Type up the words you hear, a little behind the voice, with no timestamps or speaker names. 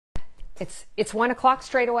It's 1 o'clock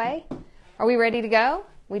straight away. Are we ready to go?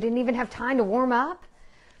 We didn't even have time to warm up.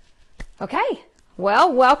 Okay,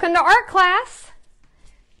 well, welcome to art class.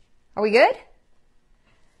 Are we good?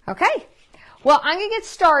 Okay, well, I'm going to get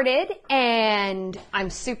started, and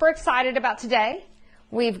I'm super excited about today.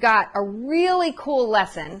 We've got a really cool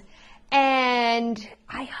lesson, and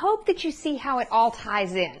I hope that you see how it all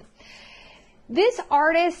ties in. This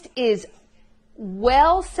artist is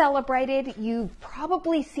well celebrated. You've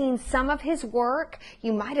probably seen some of his work.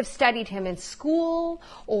 You might have studied him in school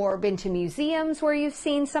or been to museums where you've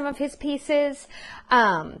seen some of his pieces.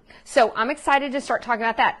 So I'm excited to start talking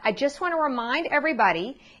about that. I just want to remind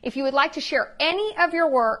everybody, if you would like to share any of your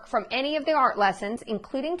work from any of the art lessons,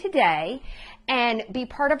 including today, and be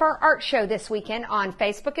part of our art show this weekend on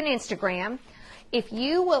Facebook and Instagram, if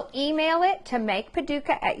you will email it to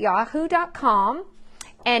makepaducah@yahoo.com,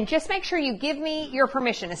 and just make sure you give me your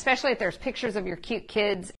permission, especially if there's pictures of your cute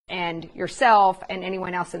kids and yourself and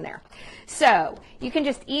anyone else in there. So you can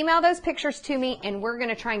just email those pictures to me, and we're going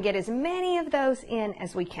to try and get as many of those in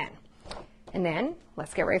as we can. And then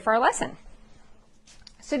let's get ready for our lesson.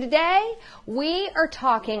 So today we are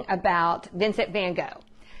talking about Vincent Van Gogh,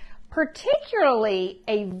 particularly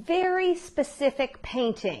a very specific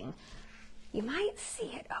painting. You might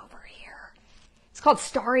see it over here. It's called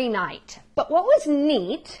Starry Night. But what was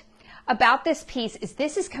neat about this piece is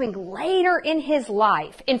this is coming later in his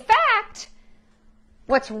life. In fact,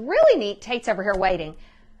 what's really neat, Tate's over here waiting.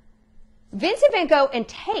 Vincent Van Gogh and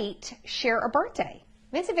Tate share a birthday.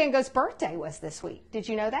 Vincent Van Gogh's birthday was this week. Did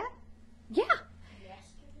you know that? Yeah.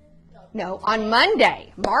 No, on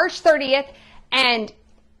Monday, March 30th. And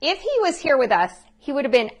if he was here with us, he would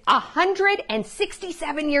have been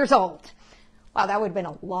 167 years old. Wow, that would have been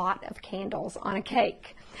a lot of candles on a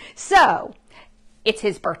cake. So, it's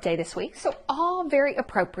his birthday this week, so all very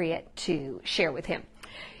appropriate to share with him.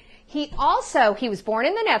 He was born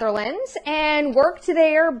in the Netherlands and worked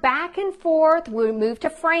there back and forth. We moved to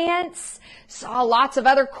France, saw lots of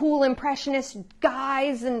other cool impressionist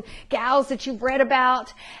guys and gals that you've read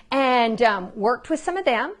about, and worked with some of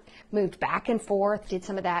them, moved back and forth, did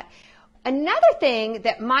some of that. Another thing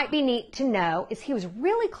that might be neat to know is he was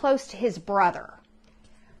really close to his brother.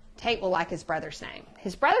 Tate will like his brother's name.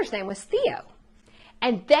 His brother's name was Theo.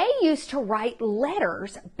 And they used to write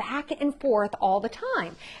letters back and forth all the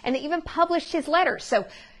time. And they even published his letters. So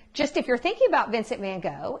just if you're thinking about Vincent Van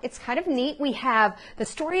Gogh, it's kind of neat. We have the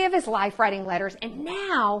story of his life writing letters, and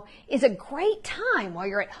now is a great time while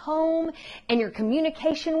you're at home and your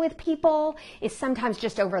communication with people is sometimes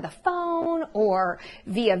just over the phone or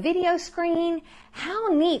via video screen. How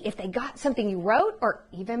neat if they got something you wrote, or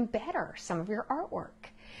even better, some of your artwork.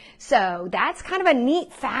 So that's kind of a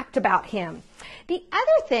neat fact about him. The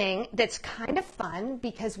other thing that's kind of fun,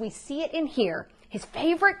 because we see it in here, his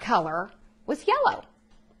favorite color was yellow.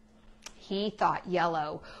 He thought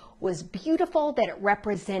yellow was beautiful, that it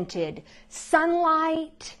represented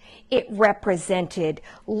sunlight, it represented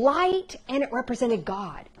light, and it represented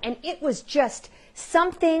God. And it was just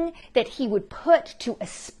something that he would put to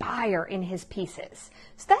aspire in his pieces.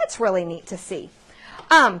 So that's really neat to see.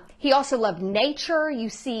 He also loved nature. You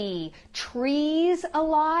see trees a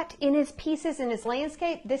lot in his pieces, in his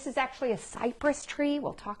landscape. This is actually a cypress tree.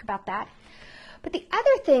 We'll talk about that. But the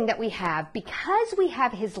other thing that we have, because we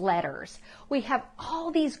have his letters, we have all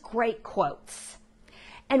these great quotes.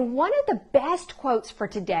 And one of the best quotes for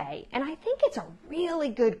today, and I think it's a really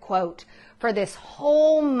good quote for this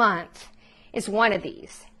whole month, is one of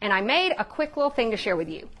these. And I made a quick little thing to share with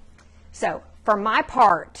you. So, for my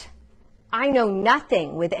part, I know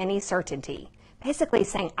nothing with any certainty. Basically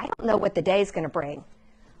saying, I don't know what the day is going to bring,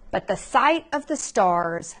 but the sight of the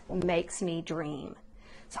stars makes me dream.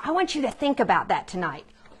 So I want you to think about that tonight.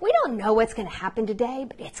 We don't know what's going to happen today,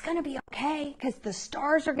 but it's going to be okay because the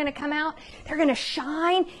stars are going to come out. They're going to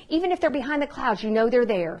shine. Even if they're behind the clouds, you know they're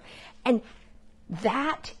there. And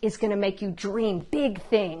that is going to make you dream big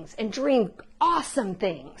things and dream awesome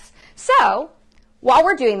things. So while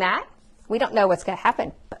we're doing that, we don't know what's going to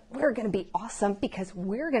happen, but we're going to be awesome because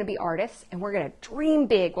we're going to be artists and we're going to dream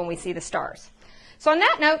big when we see the stars. So on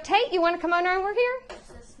that note, Tate, you want to come on over here? Does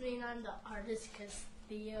this mean I'm the artist because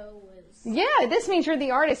Theo was... Yeah, this means you're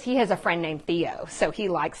the artist. He has a friend named Theo, so he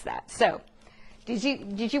likes that. So, did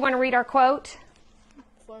you want to read our quote?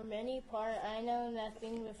 For many part, I know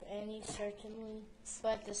nothing with any certainty,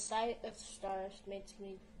 but the sight of stars makes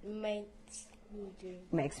me dream.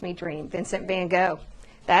 Makes me dream. Vincent Van Gogh.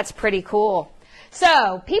 That's pretty cool.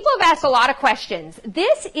 So, people have asked a lot of questions.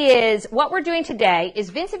 What we're doing today is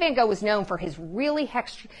Vincent Van Gogh was known for his really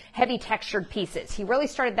heavy textured pieces. He really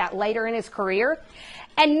started that later in his career.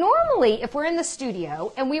 And normally, if we're in the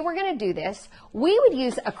studio and we were going to do this, we would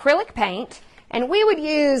use acrylic paint, and we would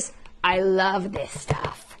use, I love this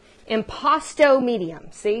stuff, Impasto medium.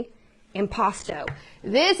 See? Impasto.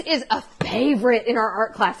 This is a favorite in our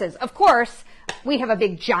art classes. Of course, we have a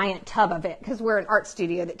big giant tub of it because we're an art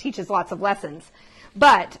studio that teaches lots of lessons.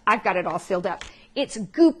 But I've got it all sealed up. It's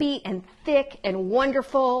goopy and thick and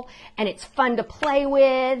wonderful, and it's fun to play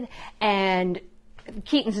with, and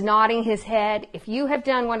Keaton's nodding his head. If you have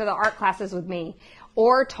done one of the art classes with me,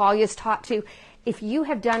 or Talia's taught to, if you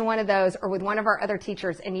have done one of those or with one of our other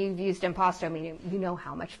teachers and you've used Impasto medium, you know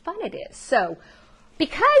how much fun it is. So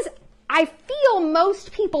because I feel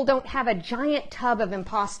most people don't have a giant tub of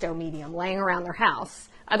Impasto medium laying around their house,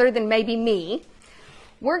 other than maybe me,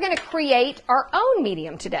 we're going to create our own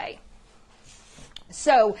medium today.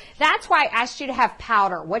 So that's why I asked you to have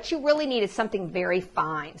powder. What you really need is something very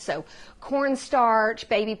fine. So cornstarch,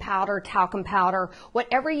 baby powder, talcum powder,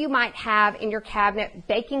 whatever you might have in your cabinet.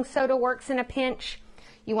 Baking soda works in a pinch.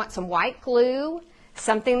 You want some white glue,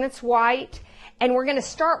 something that's white. And we're going to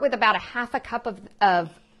start with about a half a cup of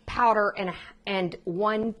powder and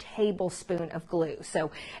 1 tablespoon of glue.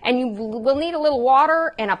 So, and you will need a little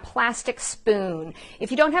water and a plastic spoon.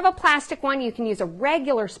 If you don't have a plastic one, you can use a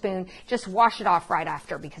regular spoon. Just wash it off right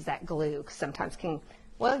after, because that glue sometimes can,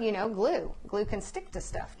 well, you know, glue can stick to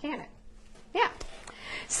stuff, can't it? Yeah.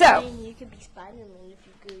 So, I mean, you could be Spider-Man if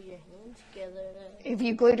you glue your hands together. If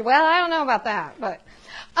you glued, well, I don't know about that, but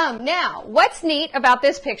now what's neat about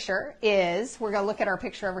this picture is, we're going to look at our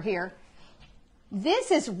picture over here.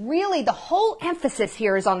 This is really, the whole emphasis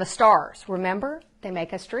here is on the stars. Remember, they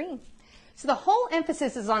make us dream. So the whole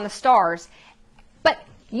emphasis is on the stars. But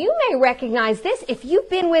you may recognize this if you've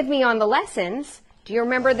been with me on the lessons. Do you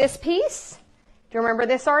remember this piece? Do you remember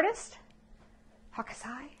this artist?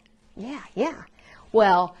 Hakusai? Yeah.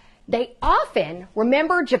 Well, they often,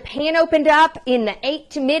 remember Japan opened up in the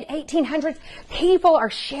mid-1800s. People are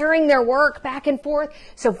sharing their work back and forth.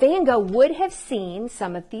 So Van Gogh would have seen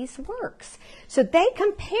some of these works. So they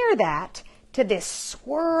compare that to this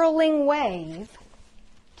swirling wave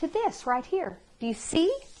to this right here. Do you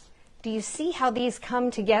see? Do you see how these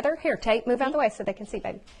come together? Here, Tate, move out of the way so they can see,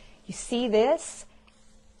 baby. You see this?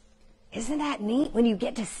 Isn't that neat when you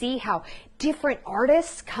get to see how different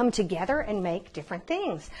artists come together and make different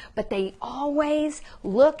things? But they always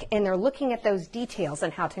look, and they're looking at those details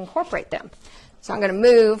and how to incorporate them. So I'm going to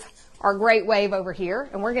move our great wave over here,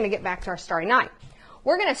 and we're going to get back to our Starry Night.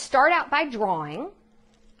 We're going to start out by drawing,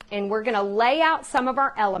 and we're going to lay out some of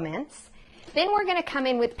our elements. Then we're going to come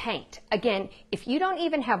in with paint. Again, if you don't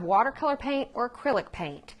even have watercolor paint or acrylic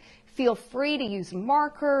paint, feel free to use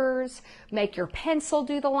markers, make your pencil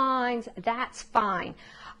do the lines. That's fine.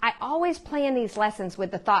 I always plan these lessons with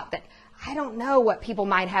the thought that I don't know what people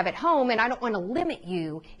might have at home, and I don't want to limit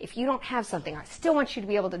you if you don't have something. I still want you to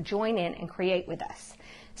be able to join in and create with us.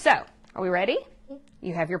 So, are we ready?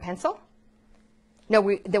 You have your pencil? No,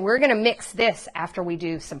 we're going to mix this after we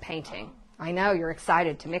do some painting. I know you're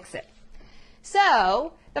excited to mix it.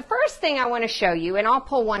 So, the first thing I want to show you, and I'll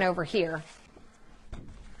pull one over here,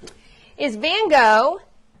 is Van Gogh,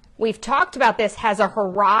 we've talked about this, has a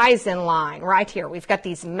horizon line right here. We've got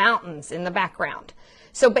these mountains in the background.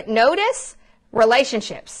 So, but notice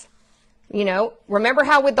relationships. You know, remember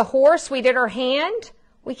how with the horse we did our hand?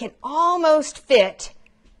 We can almost fit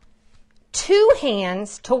 2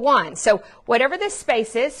 hands to 1. So whatever this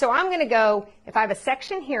space is, so I'm going to go, if I have a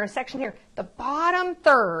section here, the bottom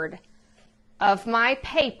third of my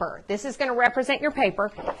paper, this is going to represent your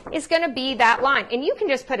paper, is going to be that line. And you can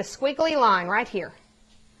just put a squiggly line right here.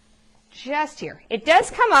 Just here. It does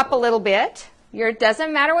come up a little bit. It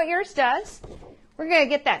doesn't matter what yours does. We're going to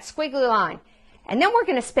get that squiggly line. And then we're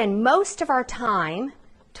going to spend most of our time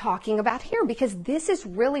talking about here, because this is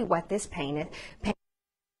really what this paint is.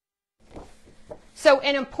 So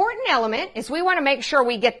an important element is we want to make sure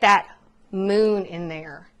we get that moon in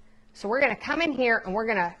there. So we're going to come in here and we're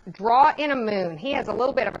going to draw in a moon. He has a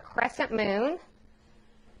little bit of a crescent moon. You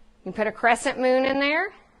can put a crescent moon in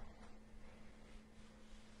there.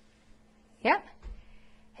 Yep.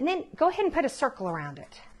 And then go ahead and put a circle around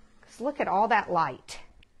it. Because look at all that light.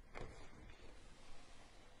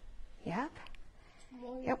 Yep.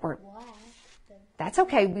 Yep. That's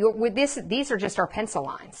okay. With this, these are just our pencil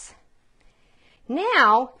lines.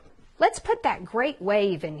 Now, let's put that great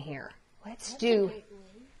wave in here. Let's do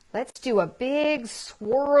a big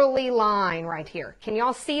swirly line right here. Can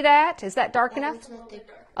y'all see that? Is that dark enough?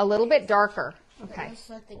 A little bit darker. Okay. It looks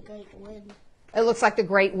like the great wind. It looks like the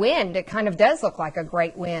great wind. It kind of does look like a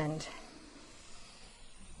great wind.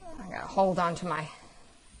 I gotta hold on to my,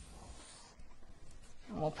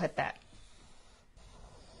 and we'll put that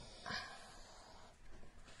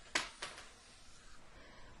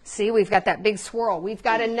See, we've got that big swirl. We've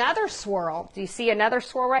got another swirl. Do you see another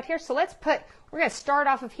swirl right here? So we're going to start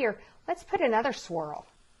off of here. Let's put another swirl.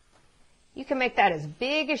 You can make that as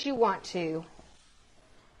big as you want to.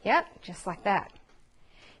 Yep, just like that.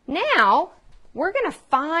 Now, we're going to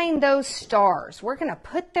find those stars. We're going to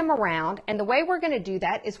put them around, and the way we're going to do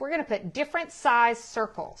that is we're going to put different size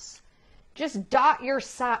circles. Just dot your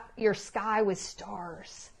sky with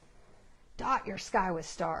stars. Dot your sky with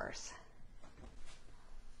stars.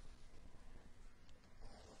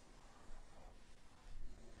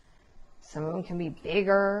 Some of them can be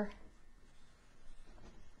bigger.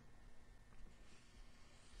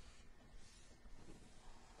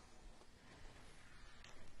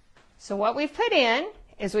 So what we've put in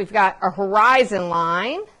is we've got a horizon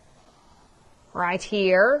line right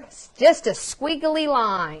here. It's just a squiggly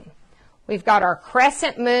line. We've got our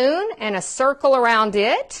crescent moon and a circle around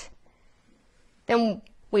it. Then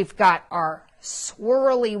we've got our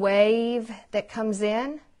swirly wave that comes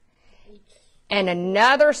in. And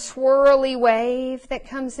another swirly wave that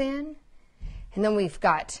comes in. And then we've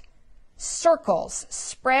got circles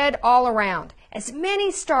spread all around. As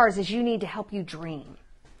many stars as you need to help you dream.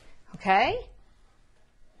 Okay?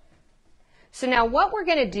 So now what we're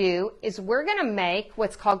going to do is we're going to make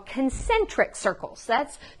what's called concentric circles.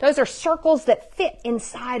 Those are circles that fit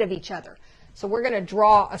inside of each other. So we're going to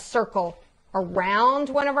draw a circle around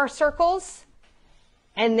one of our circles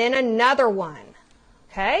and then another one.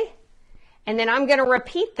 Okay? And then I'm going to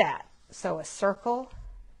repeat that. So a circle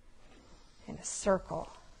and a circle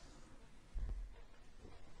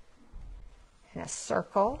and a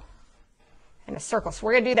circle and a circle. So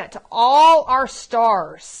we're going to do that to all our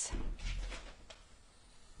stars.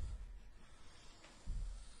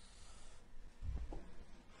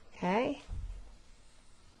 Okay.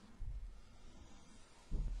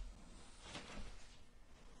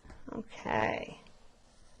 Okay.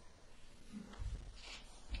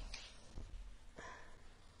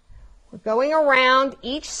 We're going around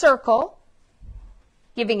each circle,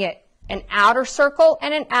 giving it an outer circle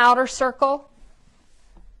and an outer circle.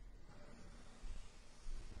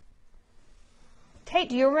 Tate,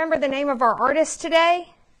 do you remember the name of our artist today?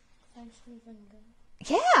 Vincent Van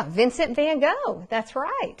Gogh. Yeah, Vincent Van Gogh. That's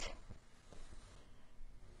right.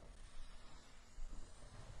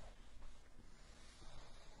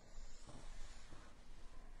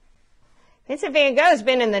 Vincent Van Gogh has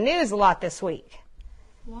been in the news a lot this week.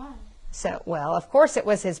 Why? So, well, of course it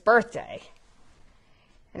was his birthday.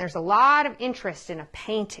 And there's a lot of interest in a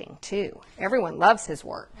painting, too. Everyone loves his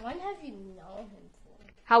work. When have you known him for?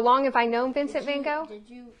 How long have I known Vincent Van Gogh?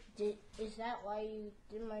 Is that why you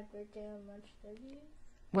did my birthday on March 30th?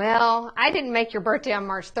 Well, I didn't make your birthday on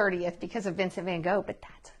March 30th because of Vincent Van Gogh, but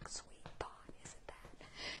that's a sweet thought, isn't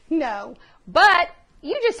that? No, but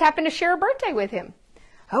you just happened to share a birthday with him.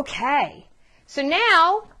 Okay, so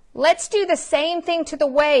now let's do the same thing to the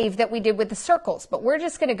wave that we did with the circles, but we're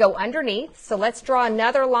just going to go underneath. So let's draw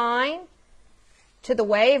another line to the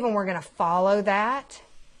wave, and we're going to follow that.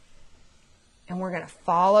 And we're going to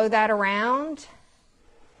follow that around.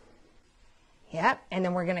 Yep, and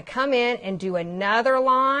then we're going to come in and do another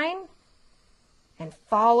line and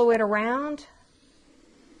follow it around.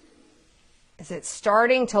 Is it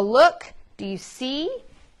starting to look? Do you see?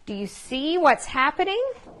 Do you see what's happening?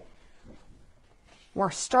 We're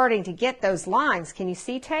starting to get those lines. Can you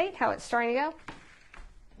see, Tate, how it's starting to go?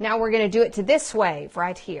 Now we're going to do it to this wave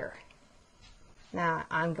right here. Now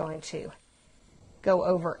I'm going to go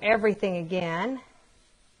over everything again.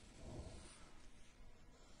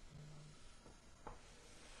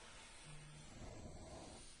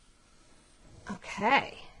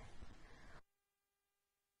 Okay.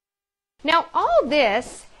 Now all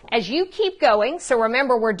this, as you keep going, so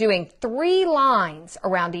remember we're doing 3 lines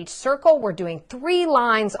around each circle. We're doing 3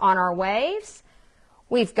 lines on our waves.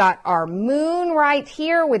 We've got our moon right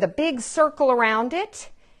here with a big circle around it.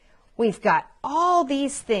 We've got all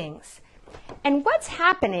these things. And what's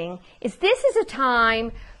happening is this is a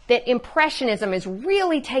time that Impressionism is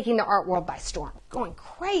really taking the art world by storm, going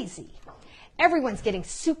crazy. Everyone's getting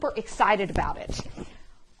super excited about it.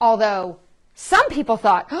 Although some people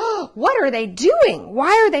thought, oh, what are they doing?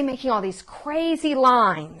 Why are they making all these crazy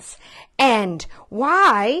lines? And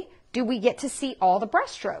why do we get to see all the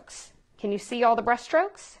brushstrokes? Can you see all the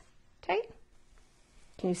brushstrokes, Tate?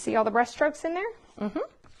 Can you see all the brushstrokes in there? Mm-hmm.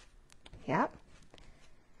 Yep.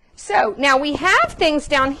 So now we have things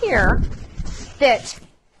down here that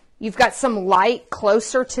you've got some light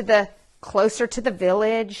closer to the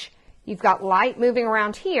village. You've got light moving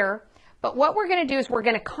around here. But what we're going to do is we're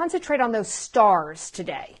going to concentrate on those stars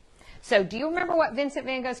today. So do you remember what Vincent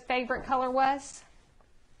Van Gogh's favorite color was?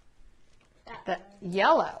 That the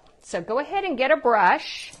yellow. So go ahead and get a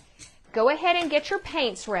brush. Go ahead and get your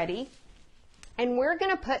paints ready. And we're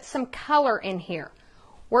going to put some color in here.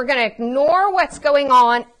 We're going to ignore what's going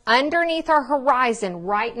on underneath our horizon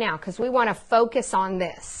right now because we want to focus on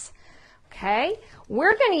this. Okay?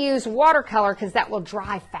 We're going to use watercolor because that will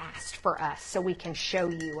dry fast for us so we can show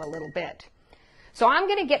you a little bit. So I'm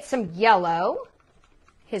going to get some yellow,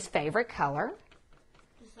 his favorite color.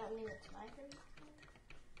 Does that mean it's my favorite color?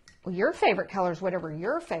 Well, your favorite color is whatever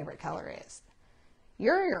your favorite color is.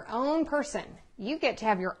 You're your own person. You get to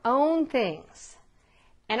have your own things.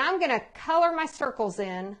 And I'm going to color my circles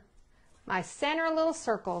in, my center little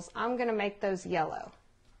circles. I'm going to make those yellow.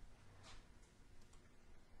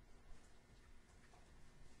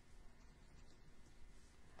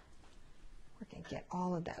 We're going to get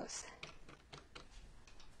all of those.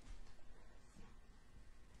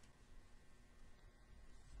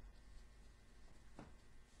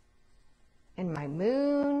 And my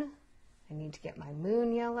moon, I need to get my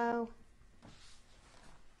moon yellow.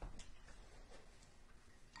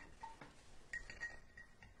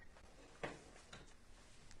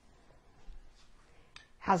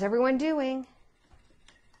 How's everyone doing?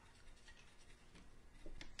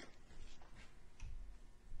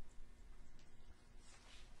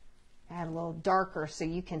 Add a little darker so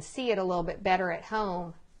you can see it a little bit better at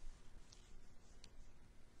home.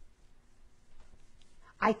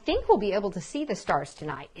 I think we'll be able to see the stars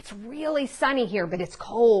tonight. It's really sunny here, but it's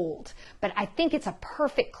cold. But I think it's a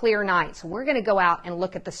perfect clear night. So we're going to go out and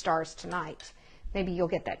look at the stars tonight. Maybe you'll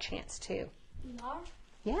get that chance too.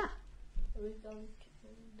 Yeah. Are we going to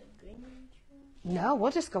the green room? No,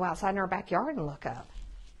 we'll just go outside in our backyard and look up.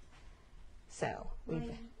 So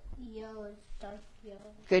Yellow is dark yellow.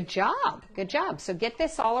 Good job. Good job. So get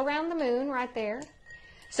this all around the moon right there.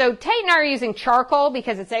 So Tate and I are using charcoal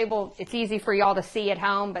because it's easy for y'all to see at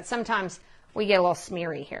home, but sometimes we get a little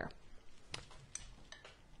smeary here.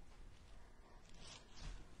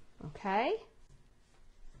 Okay.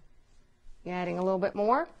 Adding a little bit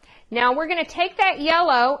more. Now we're going to take that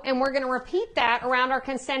yellow and we're going to repeat that around our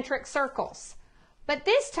concentric circles. But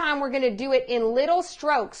this time we're going to do it in little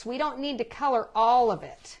strokes. We don't need to color all of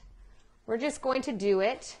it. We're just going to do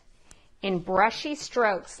it in brushy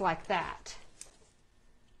strokes like that.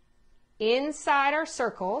 Inside our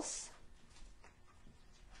circles.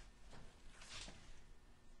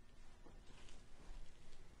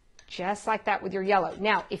 Just like that with your yellow.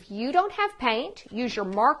 Now, if you don't have paint, use your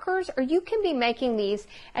markers, or you can be making these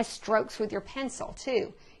as strokes with your pencil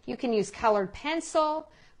too. You can use colored pencil,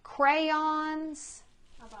 crayons.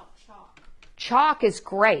 How about chalk? Chalk is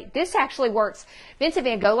great. This actually works. Vincent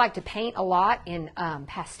Van Gogh liked to paint a lot in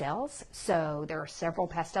pastels, so there are several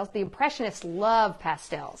pastels. The Impressionists love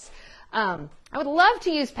pastels. I would love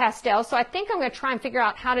to use pastels, so I think I'm going to try and figure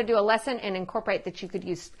out how to do a lesson and incorporate that you could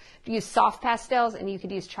use soft pastels and you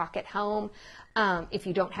could use chalk at home if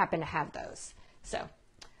you don't happen to have those. So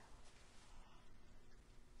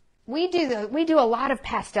we do a lot of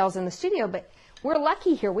pastels in the studio, but we're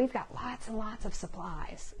lucky here. We've got lots and lots of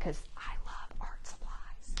supplies because I love art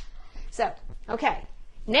supplies. So, okay.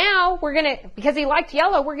 Now we're going to, because he liked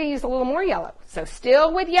yellow, we're going to use a little more yellow. So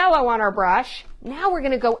still with yellow on our brush. Now we're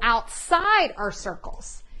going to go outside our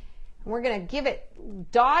circles. And we're going to give it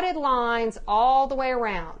dotted lines all the way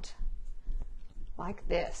around. Like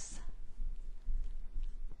this.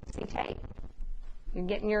 See, Tate? You're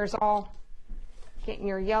getting your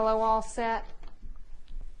yellow all set?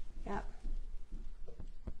 Yep.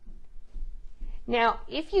 Now,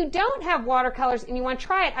 if you don't have watercolors and you want to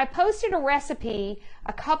try it, I posted a recipe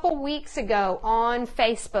a couple weeks ago on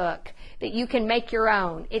Facebook that you can make your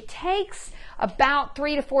own. It takes about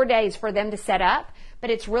 3 to 4 days for them to set up, but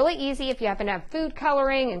it's really easy if you happen to have food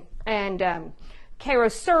coloring and Karo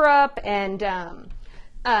syrup and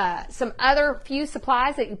some other few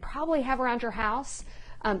supplies that you probably have around your house.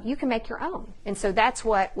 You can make your own. And so that's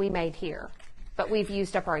what we made here. But we've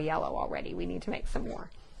used up our yellow already. We need to make some more.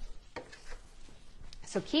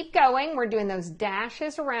 So keep going. We're doing those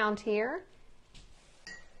dashes around here.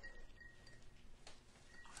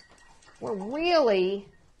 We're really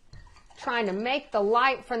trying to make the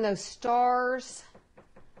light from those stars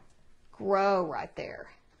grow right there.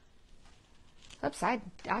 Oops, I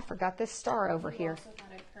forgot this star over here. Also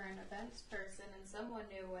got a current events person, and someone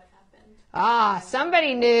knew what happened. Ah,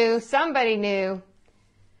 somebody knew. Somebody knew.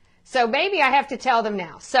 So maybe I have to tell them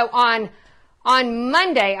now. So on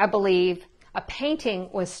Monday, I believe, a painting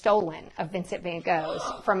was stolen of Vincent Van Gogh's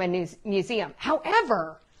from a museum.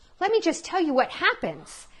 However, let me just tell you what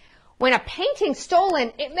happens. When a painting's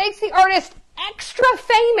stolen, it makes the artist extra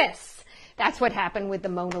famous. That's what happened with the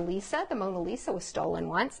Mona Lisa. The Mona Lisa was stolen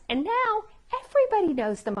once, and now Everybody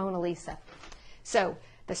knows the Mona Lisa. So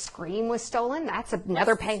the Scream was stolen. That's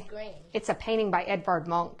another painting. It's a painting by Edvard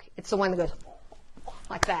Munch. It's the one that goes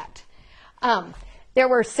like that. There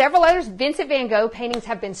were several others. Vincent Van Gogh paintings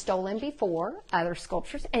have been stolen before, other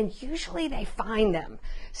sculptures, and usually they find them.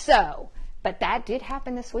 So, but that did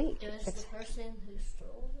happen this week. Does the person who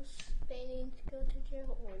stole this painting go to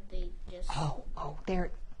jail, or they just...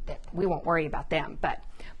 we won't worry about them,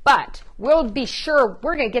 but we'll be sure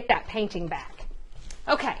we're going to get that painting back.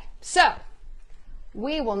 Okay, so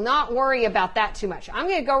we will not worry about that too much. I'm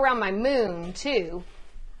going to go around my moon too,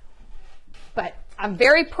 but I'm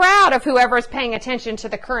very proud of whoever is paying attention to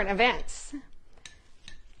the current events.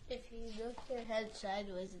 If you look your head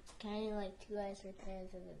sideways, it's kind of like two eyes or hands.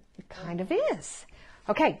 It kind of is.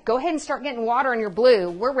 Okay, go ahead and start getting water on your blue.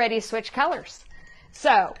 We're ready to switch colors.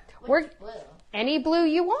 So, Blue? Any blue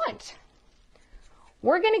you want.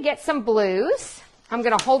 We're going to get some blues. I'm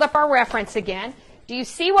going to hold up our reference again. Do you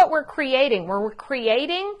see what we're creating? We're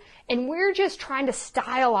creating, and we're just trying to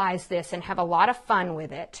stylize this and have a lot of fun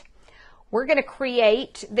with it. We're going to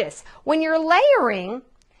create this. When you're layering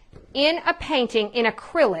in a painting in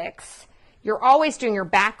acrylics, you're always doing your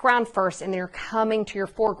background first, and then you're coming to your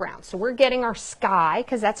foreground. So we're getting our sky,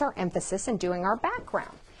 because that's our emphasis, and doing our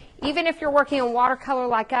background. Even if you're working in watercolor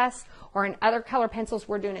like us, or in other color pencils,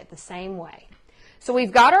 we're doing it the same way. So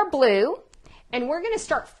we've got our blue, and we're going to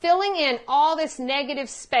start filling in all this negative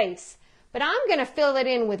space. But I'm going to fill it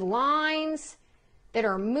in with lines that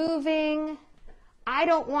are moving. I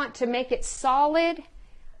don't want to make it solid.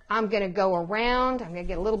 I'm going to go around. I'm going to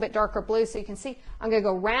get a little bit darker blue so you can see. I'm going to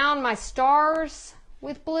go around my stars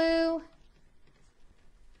with blue.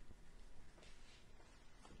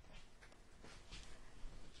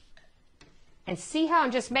 And see how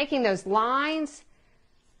I'm just making those lines?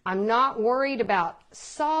 I'm not worried about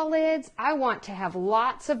solids. I want to have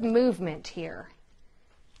lots of movement here.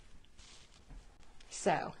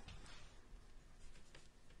 So,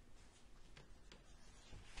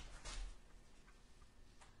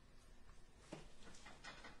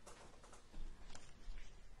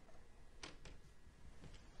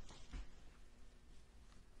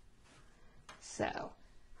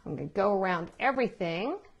 I'm going to go around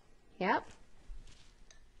everything. Yep.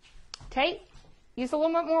 Tate, use a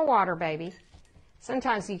little bit more water, baby.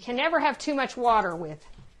 Sometimes you can never have too much water with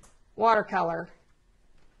watercolor.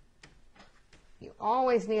 You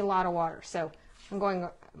always need a lot of water. So I'm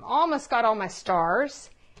almost got all my stars.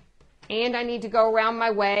 And I need to go around my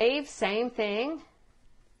wave. Same thing.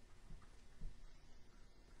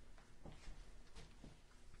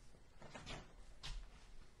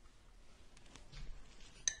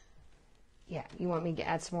 Yeah, you want me to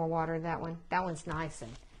add some more water to that one? That one's nice,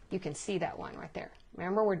 and you can see that one right there.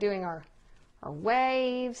 Remember, we're doing our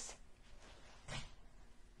waves.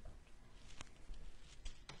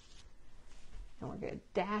 And we're going to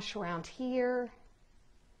dash around here.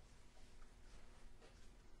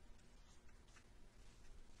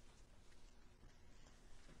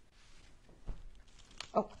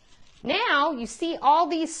 Oh, now you see all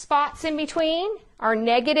these spots in between are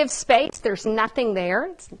negative space. There's nothing there.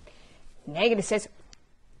 It's negative space.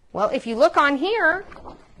 Well, if you look on here,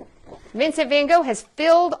 Vincent Van Gogh has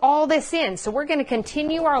filled all this in. So we're going to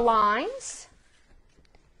continue our lines.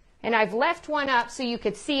 And I've left one up so you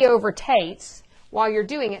could see over Tate's while you're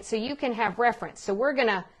doing it so you can have reference. So we're going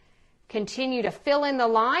to continue to fill in the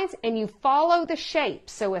lines, and you follow the shape.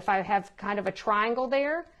 So if I have kind of a triangle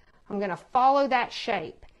there, I'm going to follow that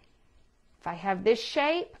shape. If I have this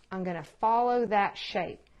shape, I'm going to follow that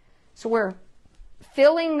shape. So we're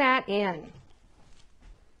filling that in.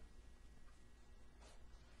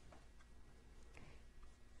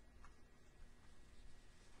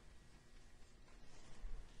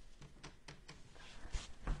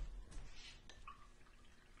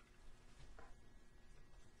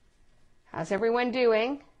 How's everyone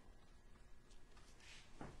doing?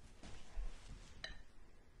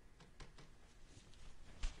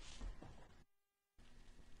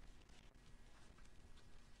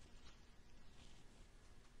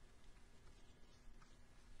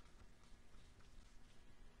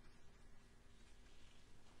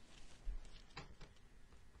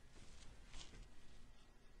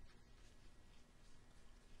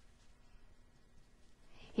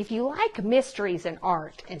 If you like mysteries in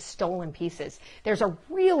art and stolen pieces, there's a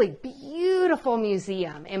really beautiful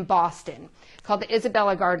museum in Boston called the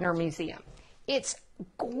Isabella Gardner Museum. It's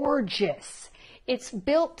gorgeous. It's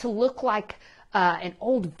built to look like an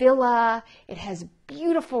old villa. It has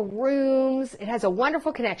beautiful rooms. It has a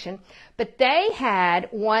wonderful connection. But they had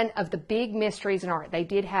one of the big mysteries in art. They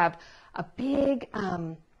did have a big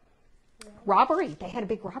robbery. They had a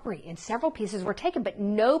big robbery and several pieces were taken, but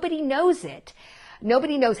nobody knows it.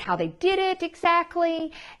 Nobody knows how they did it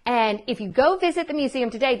exactly. And if you go visit the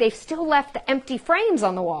museum today, they've still left the empty frames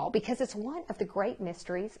on the wall because it's one of the great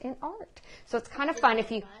mysteries in art. So it's kind of fun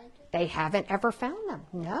if you, they haven't ever found them.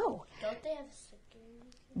 No. Don't they have security?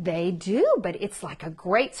 They do, but it's like a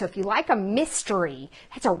great, so if you like a mystery,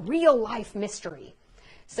 that's a real life mystery.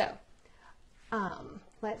 So,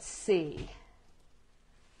 let's see.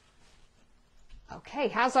 Okay,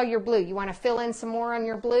 how's all your blue? You want to fill in some more on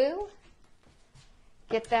your blue?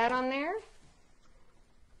 Get that on there.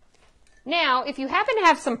 Now, if you happen to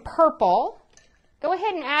have some purple, go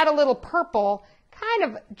ahead and add a little purple, kind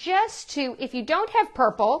of just to, if you don't have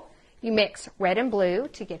purple, you mix red and blue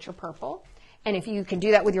to get your purple. And if you can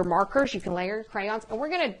do that with your markers, you can layer your crayons. And we're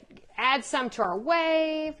going to add some to our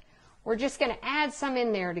wave. We're just going to add some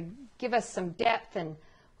in there to give us some depth and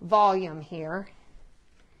volume here.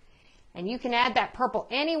 And you can add that purple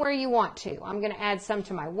anywhere you want to. I'm going to add some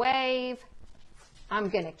to my wave. I'm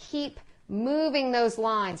going to keep moving those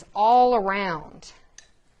lines all around.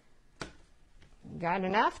 Got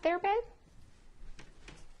enough there, babe?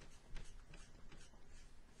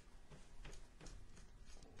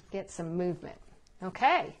 Get some movement.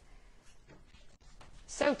 Okay.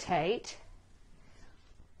 So, Tate,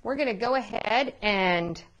 we're going to go ahead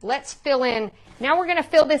and let's fill in. Now we're going to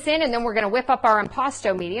fill this in and then we're going to whip up our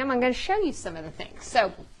impasto medium. I'm going to show you some of the things.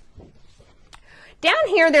 So, down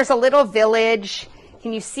here there's a little village.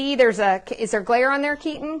 Can you see is there glare on there,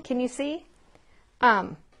 Keaton? Can you see?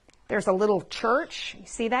 There's a little church. You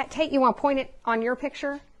see that? Tate, you want to point it on your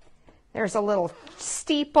picture? There's a little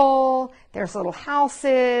steeple, there's little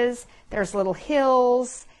houses, there's little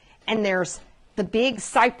hills, and there's the big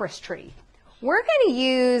cypress tree. We're going to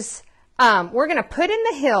use, we're going to put in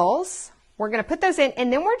the hills, we're going to put those in,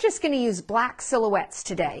 and then we're just going to use black silhouettes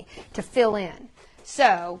today to fill in.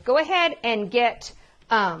 So go ahead and get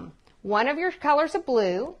one of your colors of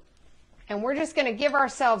blue, and we're just going to give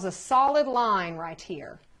ourselves a solid line right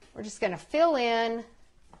here. We're just going to fill in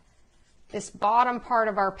this bottom part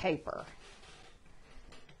of our paper.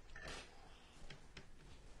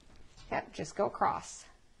 Yep, just go across.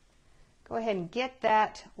 Go ahead and get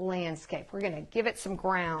that landscape. We're going to give it some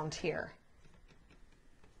ground here.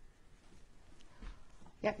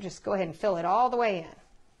 Yep, just go ahead and fill it all the way in.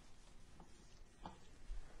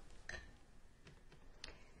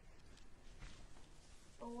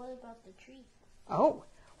 What about the tree? Oh,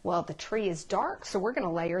 well, the tree is dark, so we're going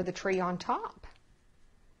to layer the tree on top.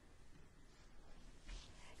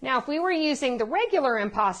 Now, if we were using the regular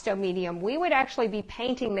impasto medium, we would actually be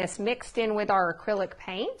painting this mixed in with our acrylic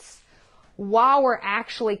paints while we're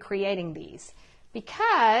actually creating these.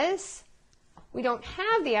 Because we don't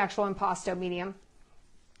have the actual impasto medium,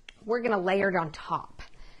 we're going to layer it on top.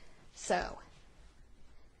 So,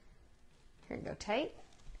 here you go, Tate.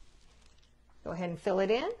 Go ahead and fill it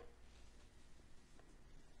in.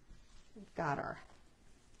 We've got our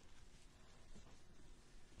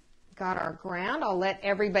ground. I'll let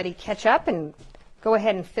everybody catch up and go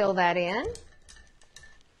ahead and fill that in.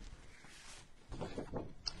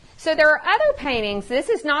 So there are other paintings. This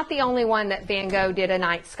is not the only one that Van Gogh did a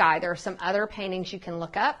night sky. There are some other paintings you can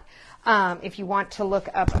look up. If you want to look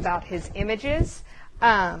up about his images,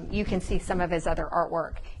 you can see some of his other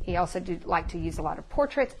artwork. He also did like to use a lot of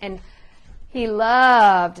portraits, and he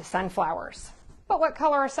loved sunflowers. But what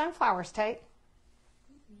color are sunflowers, Tate?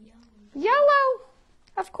 Yellow.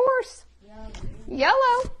 Of course.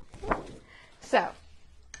 Yellow. So,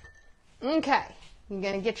 okay. You're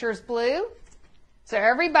going to get yours blue. So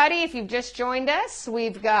everybody, if you've just joined us,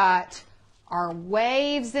 we've got our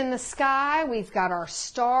waves in the sky. We've got our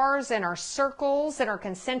stars and our circles and our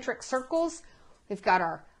concentric circles. We've got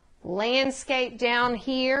our landscape down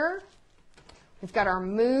here. We've got our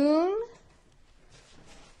moon.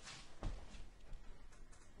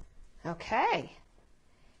 Okay.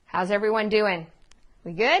 How's everyone doing?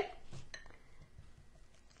 We good?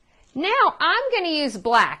 Now I'm going to use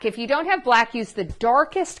black. If you don't have black, use the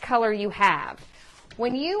darkest color you have.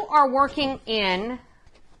 When you are working in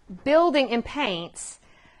building in paints,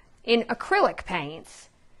 in acrylic paints,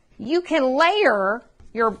 you can layer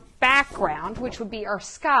your background, which would be our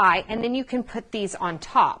sky, and then you can put these on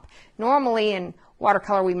top. Normally in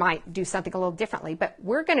watercolor we might do something a little differently, but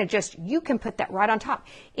we're going to you can put that right on top.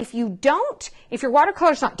 If you don't, if your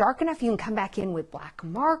watercolor is not dark enough, you can come back in with black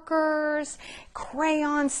markers,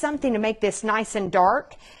 crayons, something to make this nice and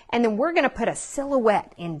dark, and then we're going to put a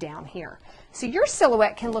silhouette in down here. So your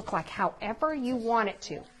silhouette can look like however you want it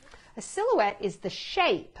to. A silhouette is the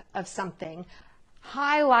shape of something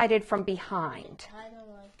highlighted from behind. Kind of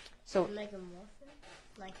like So megamorphin?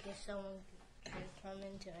 Like if someone can come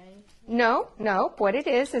into any? No. What it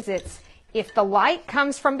is it's if the light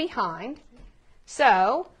comes from behind.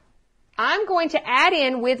 So I'm going to add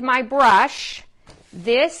in with my brush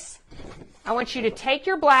this. I want you to take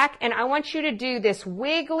your black and I want you to do this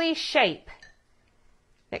wiggly shape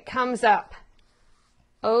that comes up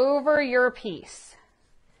over your piece.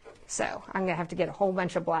 So I'm going to have to get a whole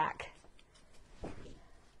bunch of black.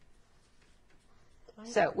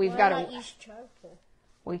 So we've got to use charcoal.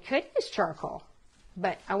 We could use charcoal,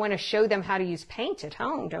 but I want to show them how to use paint at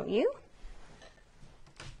home, don't you?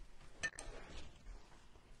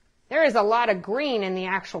 There is a lot of green in the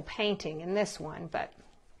actual painting in this one, but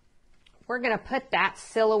we're going to put that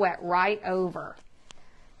silhouette right over.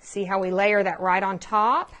 See how we layer that right on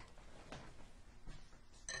top?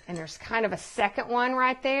 And there's kind of a second one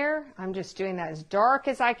right there. I'm just doing that as dark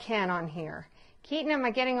as I can on here. Keaton, am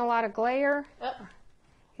I getting a lot of glare? Yep.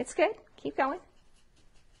 It's good. Keep going.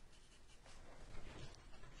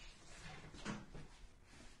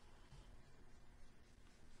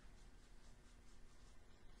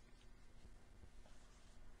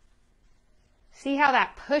 See how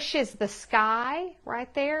that pushes the sky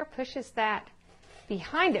right there? Pushes that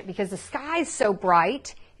behind it because the sky is so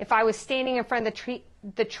bright. If I was standing in front of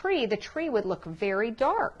the tree would look very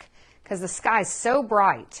dark because the sky is so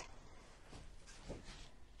bright.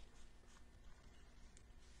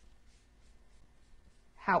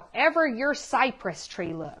 However your cypress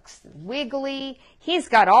tree looks, wiggly. He's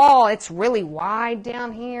got it's really wide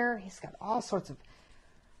down here. He's got all sorts of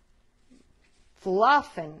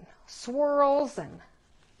fluff and swirls and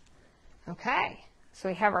okay. So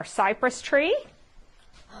we have our cypress tree.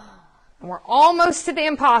 And we're almost to the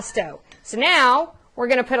impasto. So now we're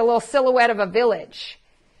going to put a little silhouette of a village.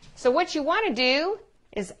 So what you want to do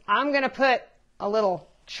is I'm going to put a little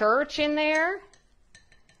church in there,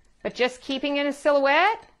 but just keeping it a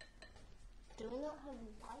silhouette. Do we not have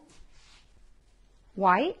white?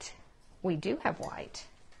 White? We do have white.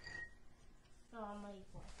 No, I'm like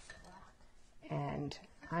black. And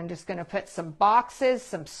I'm just going to put some boxes,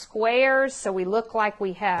 some squares, so we look like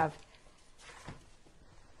we have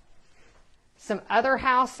some other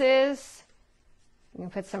houses. You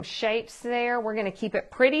can put some shapes there. We're going to keep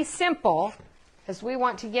it pretty simple because we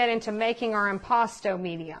want to get into making our impasto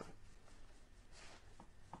medium.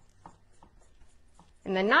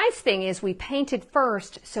 And the nice thing is we painted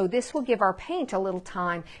first, so this will give our paint a little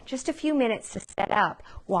time, just a few minutes to set up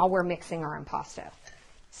while we're mixing our impasto.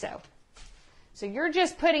 So you're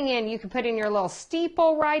just putting in, you can put in your little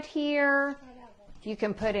steeple right here. You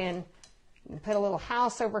can put a little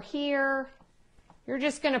house over here. You're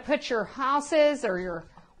just going to put your houses or your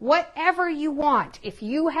whatever you want. If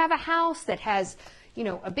you have a house that has,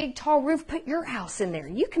 a big tall roof, put your house in there.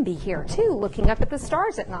 You can be here too, looking up at the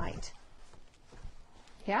stars at night.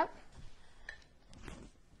 Yep.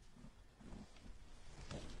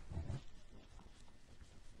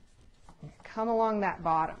 Come along that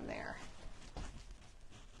bottom there.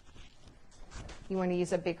 You want to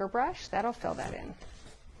use a bigger brush? That'll fill that in.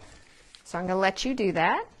 So I'm going to let you do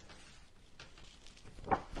that.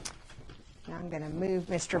 Now I'm going to move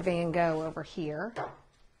Mr. Van Gogh over here.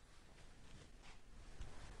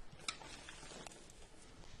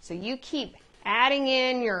 So you keep adding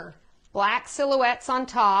in your black silhouettes on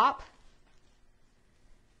top.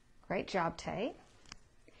 Great job, Tate.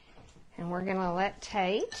 And we're going to let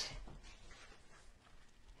Tate.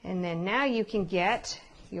 And then now you can get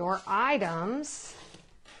your items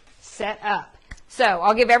set up. So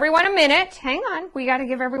I'll give everyone a minute. Hang on. We got to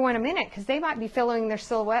give everyone a minute because they might be filling their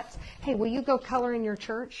silhouettes. Hey, will you go color in your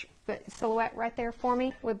church silhouette right there for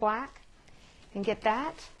me with black and get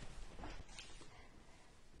that?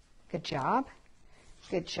 Good job.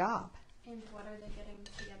 Good job. And what are they getting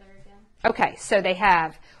together again? Okay, so they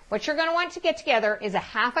have, what you're going to want to get together is a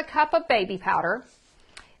half a cup of baby powder.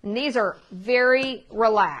 And these are very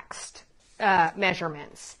relaxed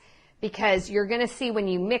measurements because you're going to see when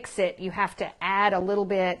you mix it, you have to add a little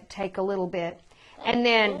bit, take a little bit. And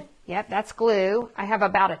then, yep, that's glue. I have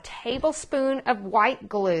about a tablespoon of white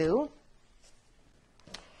glue.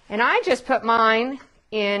 And I just put mine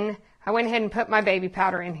in, I went ahead and put my baby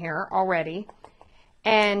powder in here already.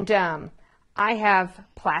 And I have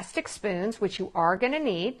plastic spoons, which you are going to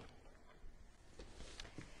need.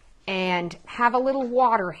 And have a little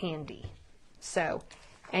water handy. So,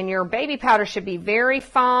 and your baby powder should be very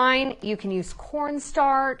fine. You can use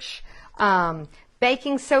cornstarch,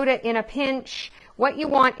 baking soda in a pinch. What you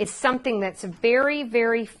want is something that's very,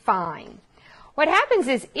 very fine. What happens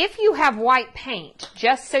is if you have white paint,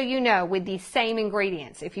 just so you know, with these same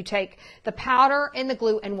ingredients, if you take the powder and the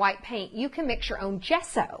glue and white paint, you can mix your own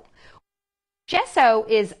gesso. Gesso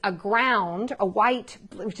is a ground, a white,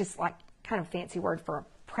 which is like kind of a fancy word for a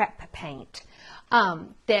prep paint.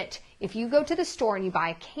 That if you go to the store and you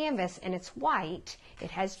buy a canvas and it's white, it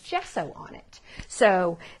has gesso on it.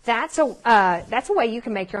 So that's a way you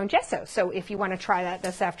can make your own gesso. So if you want to try that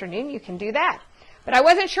this afternoon, you can do that. But I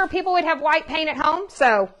wasn't sure people would have white paint at home,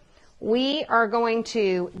 so we are going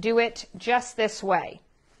to do it just this way.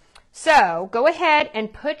 So go ahead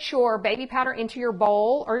and put your baby powder into your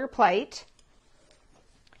bowl or your plate.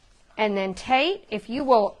 And then Tate, if you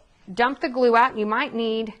will dump the glue out, you might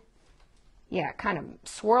need, kind of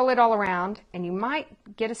swirl it all around, and you might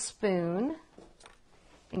get a spoon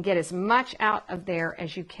and get as much out of there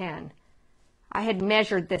as you can. I had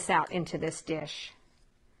measured this out into this dish.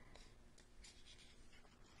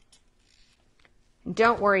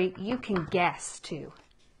 Don't worry, you can guess too.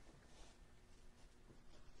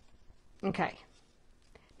 Okay,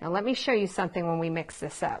 now let me show you something when we mix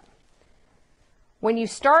this up. When you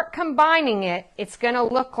start combining it, it's going to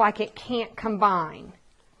look like it can't combine.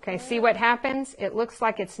 Okay, see what happens? It looks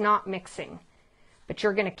like it's not mixing. But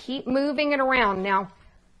you're going to keep moving it around. Now,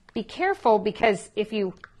 be careful because if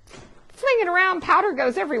you fling it around, powder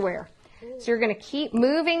goes everywhere. So you're going to keep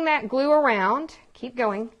moving that glue around. Keep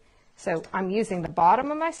going. So I'm using the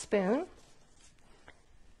bottom of my spoon.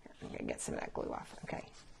 I'm going to get some of that glue off. Okay.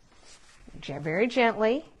 Very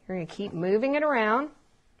gently. You're going to keep moving it around.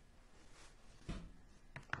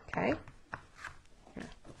 Okay.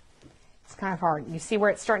 It's kind of hard. You see where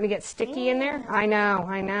it's starting to get sticky in there? I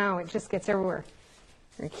know. It just gets everywhere.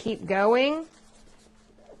 You're going to keep going.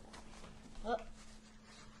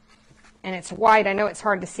 And it's white. I know it's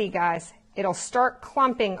hard to see, guys. It'll start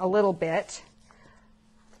clumping a little bit.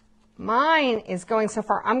 Mine is going so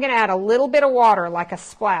far. I'm going to add a little bit of water, like a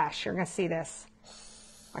splash. You're going to see this.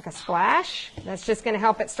 Like a splash. That's just going to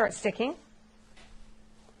help it start sticking.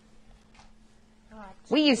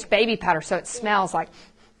 We used baby powder, so it smells like,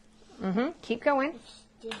 keep going.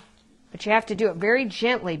 But you have to do it very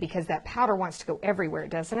gently because that powder wants to go everywhere,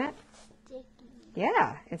 doesn't it?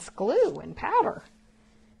 Yeah, it's glue and powder.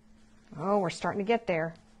 Oh, we're starting to get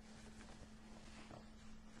there.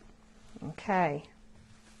 Okay.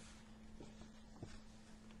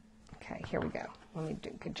 Okay, here we go. Let me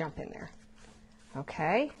jump in there.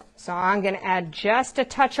 Okay, so I'm going to add just a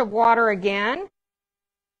touch of water again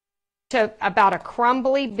to about a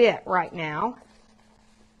crumbly bit right now.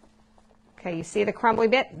 Okay, you see the crumbly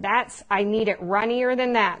bit? I need it runnier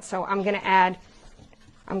than that. So I'm going to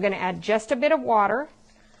add just a bit of water.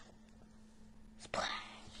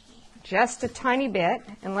 Just a tiny bit,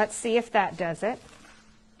 and let's see if that does it.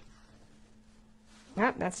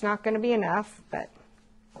 Nope, that's not going to be enough, but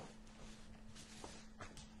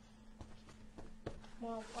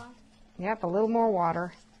more water. Yep, a little more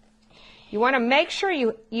water. You want to make sure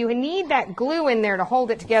you need that glue in there to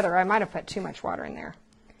hold it together. I might have put too much water in there.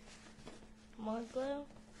 More glue?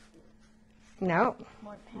 Nope.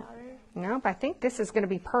 More powder? Nope, I think this is going to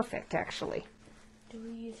be perfect, actually. Do we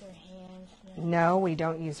use our hands? No, we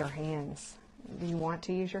don't use our hands. Do you want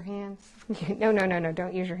to use your hands? No,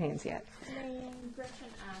 don't use your hands yet. Gretchen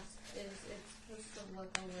asked, is it supposed to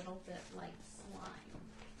look a little bit like slime?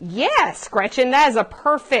 Yes, Gretchen, that is a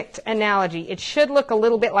perfect analogy. It should look a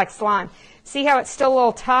little bit like slime. See how it's still a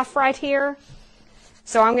little tough right here?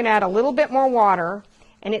 So I'm going to add a little bit more water,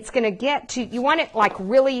 and it's going to get to, you want it like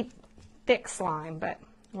really thick slime, but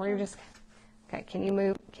we're just, okay, can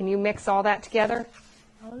you mix all that together?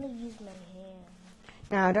 I want to use my hands.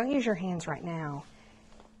 No, don't use your hands right now.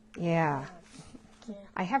 Yeah.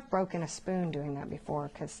 I have broken a spoon doing that before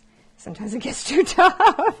because sometimes it gets too tough.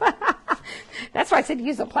 That's why I said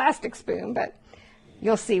use a plastic spoon, but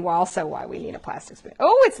you'll see also why we need a plastic spoon.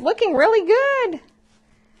 Oh, it's looking really good.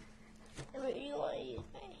 But you want to use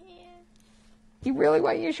my hands. You really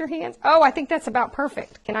want to use your hands? Oh, I think that's about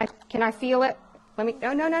perfect. Can I feel it? Let me.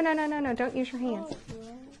 No. Don't use your hands.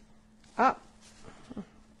 Up.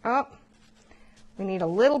 Up. We need a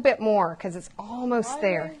little bit more because it's almost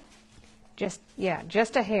there. Just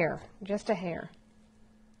a hair. Just a hair.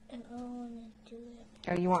 And I want to do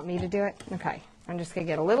it. Oh, you want me to do it? Okay. I'm just going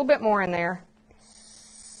to get a little bit more in there.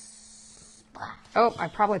 Oh, I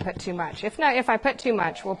probably put too much. If I put too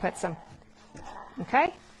much, we'll put some.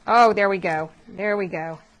 Okay? Oh, there we go. There we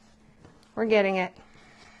go. We're getting it.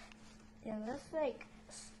 Yeah, that's like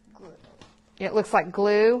glue. It looks like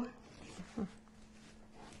glue.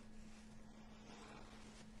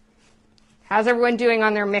 How's everyone doing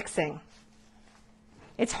on their mixing?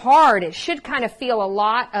 It's hard. It should kind of feel a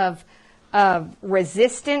lot of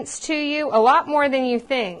resistance to you, a lot more than you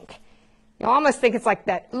think. You almost think it's like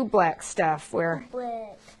that oobleck stuff where,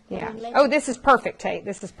 Yeah. Oh, this is perfect, Tate.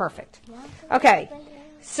 This is perfect. Okay.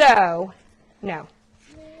 So, no.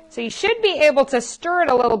 So you should be able to stir it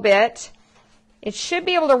a little bit. It should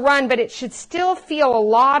be able to run, but it should still feel a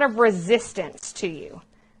lot of resistance to you.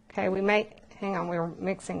 Okay, hang on, we were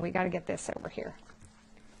mixing. We got to get this over here.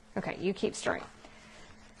 Okay, you keep stirring.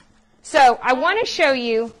 So I want to show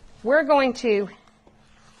you, we're going to,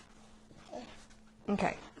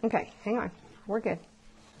 okay, hang on. We're good.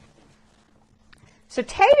 So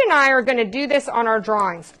Tate and I are going to do this on our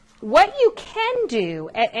drawings. What you can do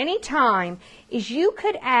at any time is you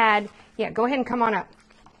could add, yeah, go ahead and come on up.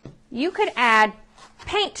 You could add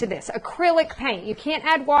paint to this, acrylic paint. You can't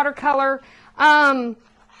add watercolor.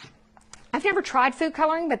 I've never tried food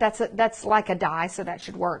coloring, but that's like a dye, so that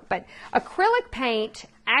should work. But acrylic paint,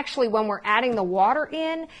 actually, when we're adding the water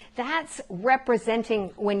in, that's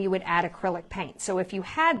representing when you would add acrylic paint. So if you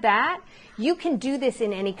had that, you can do this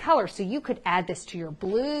in any color. So you could add this to your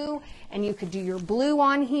blue, and you could do your blue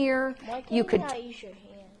on here. Why can you not use your hand?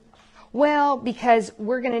 Well, because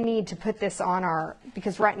we're going to need to put this on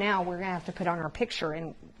because right now we're going to have to put on our picture,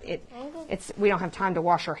 and we don't have time to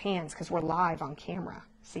wash our hands because we're live on camera.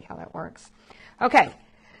 See how that works. Okay,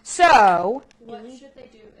 so what should they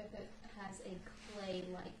do if it has a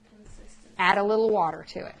clay-like consistency? Add a little water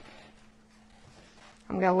to it.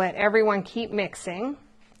 I'm going to let everyone keep mixing.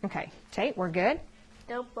 Okay, Tate, we're good?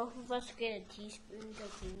 Don't both of us get a teaspoon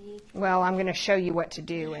of tea? Well, I'm going to show you what to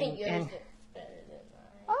do. Yours is better than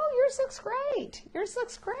mine. Oh, yours looks great. Yours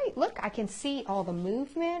looks great. Look, I can see all the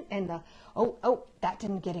movement and the, oh, that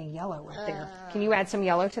didn't get any yellow right there. Can you add some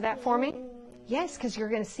yellow to that for me? Yes, because you're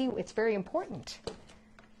going to see it's very important.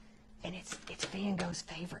 And it's Van Gogh's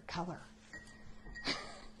favorite color.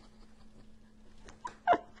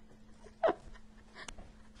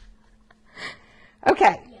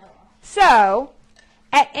 Okay, so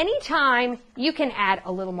at any time you can add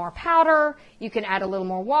a little more powder, you can add a little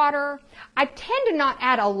more water. I tend to not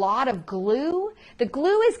add a lot of glue. The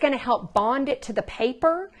glue is going to help bond it to the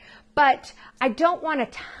paper, but I don't want a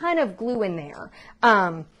ton of glue in there.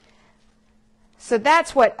 So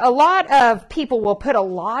that's what a lot of people will put a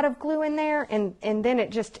lot of glue in there, and then it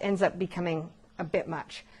just ends up becoming a bit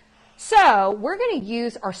much. So we're going to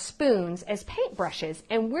use our spoons as paintbrushes,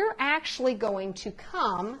 and we're actually going to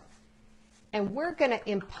come and we're going to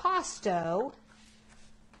impasto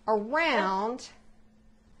around,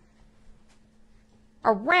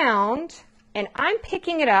 and I'm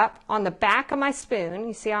picking it up on the back of my spoon.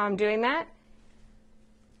 You see how I'm doing that?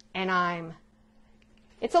 And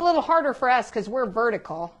it's a little harder for us because we're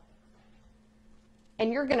vertical.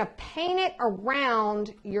 And you're going to paint it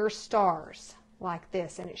around your stars like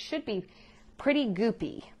this. And it should be pretty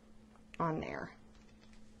goopy on there.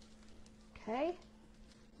 Okay?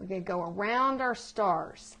 We're going to go around our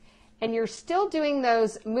stars. And you're still doing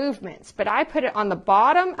those movements. But I put it on the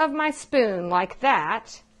bottom of my spoon like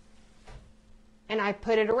that. And I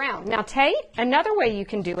put it around. Now, Tate, another way you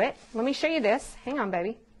can do it. Let me show you this. Hang on,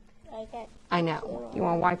 baby. Okay. I know. You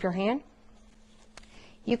want to wipe your hand?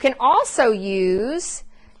 You can also use,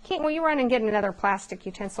 will you run and get another plastic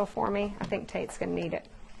utensil for me? I think Tate's going to need it.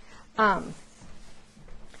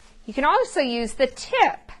 You can also use the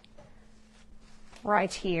tip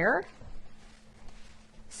right here.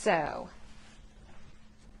 So,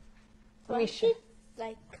 let me show.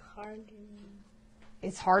 Like harder.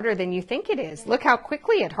 It's harder than you think it is. Look how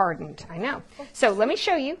quickly it hardened. I know. So let me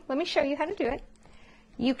show you. Let me show you how to do it.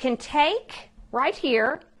 You can take right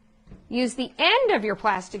here, use the end of your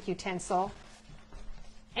plastic utensil,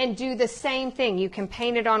 and do the same thing. You can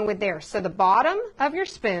paint it on with there. So the bottom of your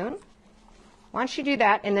spoon, why don't you do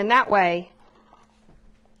that, and then that way,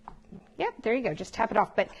 yep, there you go, just tap it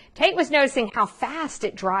off. But Tate was noticing how fast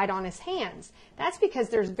it dried on his hands. That's because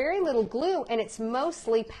there's very little glue, and it's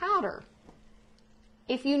mostly powder.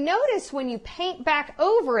 If you notice when you paint back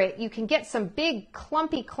over it, you can get some big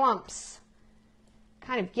clumpy clumps,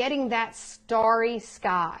 kind of getting that starry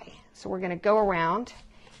sky. So we're going to go around,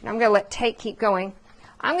 and I'm going to let Tate keep going.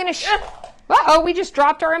 I'm going to uh-oh, we just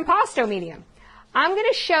dropped our impasto medium. I'm going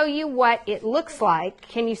to show you what it looks like.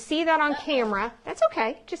 Can you see that on camera? That's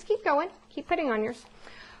okay. Just keep going. Keep putting on yours.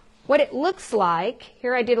 What it looks like,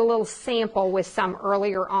 here I did a little sample with some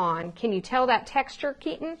earlier on. Can you tell that texture,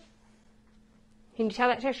 Keaton? Can you tell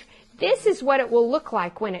that texture? This is what it will look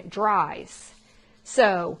like when it dries.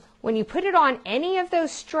 So when you put it on, any of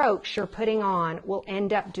those strokes you're putting on will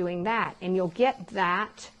end up doing that. And you'll get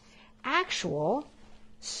that actual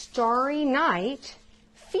Starry Night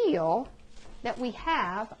feel that we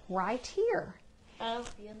have right here. I don't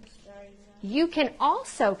feel the Starry Night. You can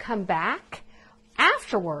also come back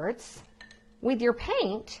afterwards with your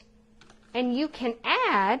paint and you can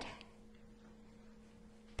add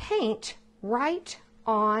paint right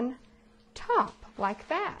on top like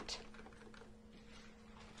that.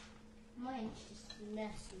 Mine's just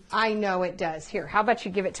messy. I know it does. Here, how about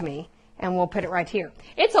you give it to me and we'll put it right here.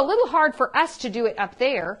 It's a little hard for us to do it up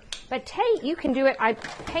there, but Tate, you can do it. I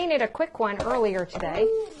painted a quick one earlier today.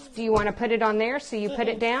 Do you want to put it on there so you put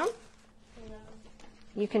it down? No.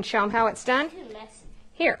 You can show them how it's done? Too messy.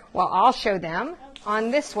 Here, well, I'll show them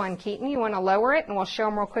on this one, Keaton. You want to lower it and we'll show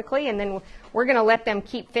them real quickly, and then we're going to let them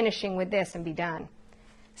keep finishing with this and be done.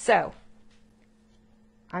 So,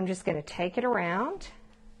 I'm just going to take it around.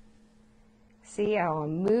 See how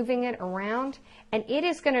I'm moving it around? And it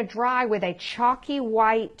is going to dry with a chalky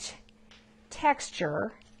white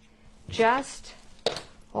texture, just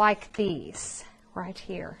like these right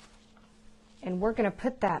here. And we're going to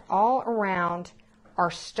put that all around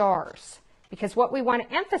our stars. Because what we want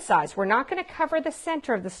to emphasize, we're not going to cover the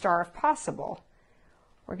center of the star if possible.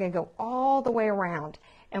 We're going to go all the way around.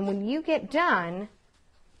 And when you get done,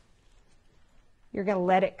 you're going to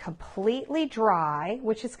let it completely dry,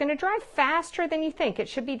 which is going to dry faster than you think. It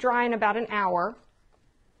should be dry in about an hour.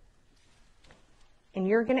 And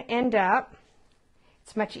you're going to end up,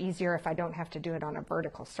 it's much easier if I don't have to do it on a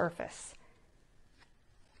vertical surface.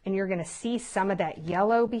 And you're going to see some of that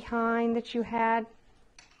yellow behind that you had.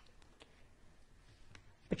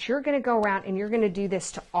 But you're going to go around and you're going to do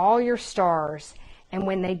this to all your stars. And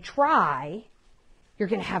when they dry, you're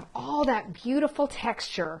going to have all that beautiful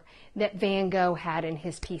texture that Van Gogh had in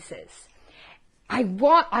his pieces.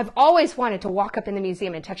 I've always wanted to walk up in the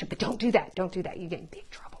museum and touch it, but don't do that. Don't do that. You get in big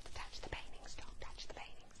trouble to touch the paintings. Don't touch the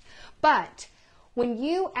paintings. But when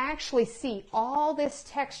you actually see all this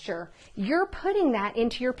texture, you're putting that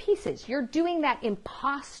into your pieces. You're doing that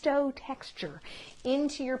impasto texture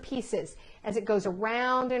into your pieces as it goes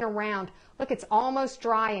around and around. Look, it's almost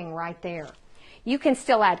drying right there. You can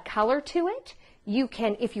still add color to it. You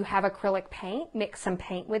can, if you have acrylic paint, mix some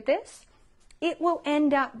paint with this. It will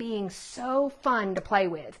end up being so fun to play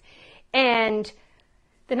with. And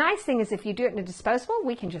the nice thing is if you do it in a disposable,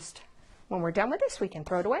 we can just, when we're done with this, we can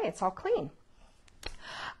throw it away. It's all clean.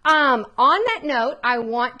 On that note, I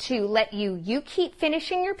want to let you keep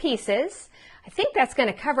finishing your pieces. I think that's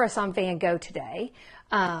going to cover us on Van Gogh today.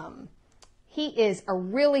 He is a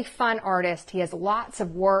really fun artist. He has lots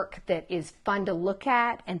of work that is fun to look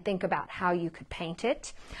at and think about how you could paint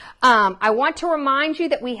it. I want to remind you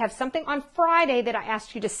that we have something on Friday that I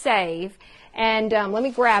asked you to save. And let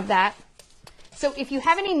me grab that. So if you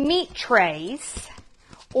have any meat trays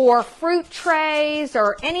or fruit trays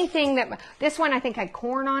or anything that, this one I think had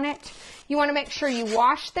corn on it, you want to make sure you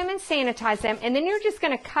wash them and sanitize them. And then you're just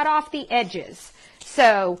going to cut off the edges.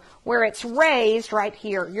 So where it's raised right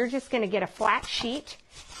here, you're just going to get a flat sheet.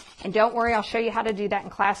 And don't worry, I'll show you how to do that in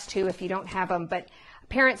class 2 if you don't have them. But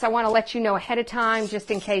parents, I want to let you know ahead of time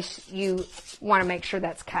just in case you want to make sure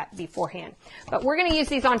that's cut beforehand. But we're going to use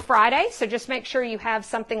these on Friday, so just make sure you have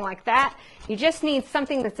something like that. You just need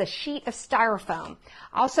something that's a sheet of styrofoam.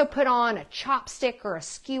 Also put on a chopstick or a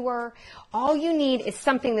skewer. All you need is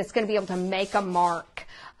something that's going to be able to make a mark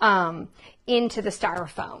into the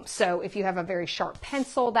styrofoam. So if you have a very sharp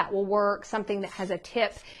pencil, that will work. Something that has a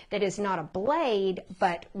tip that is not a blade,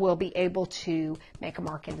 but will be able to make a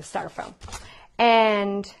mark in the styrofoam.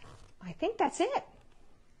 And I think that's it.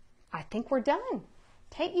 I think we're done.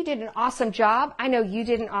 Tate, you did an awesome job. I know you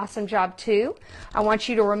did an awesome job too. I want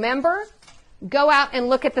you to remember, go out and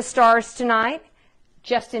look at the stars tonight,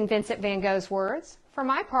 just in Vincent Van Gogh's words. For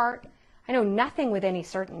my part, I know nothing with any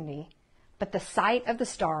certainty, but the sight of the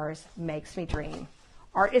stars makes me dream.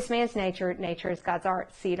 Art is man's nature. Nature is God's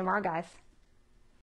art. See you tomorrow, guys.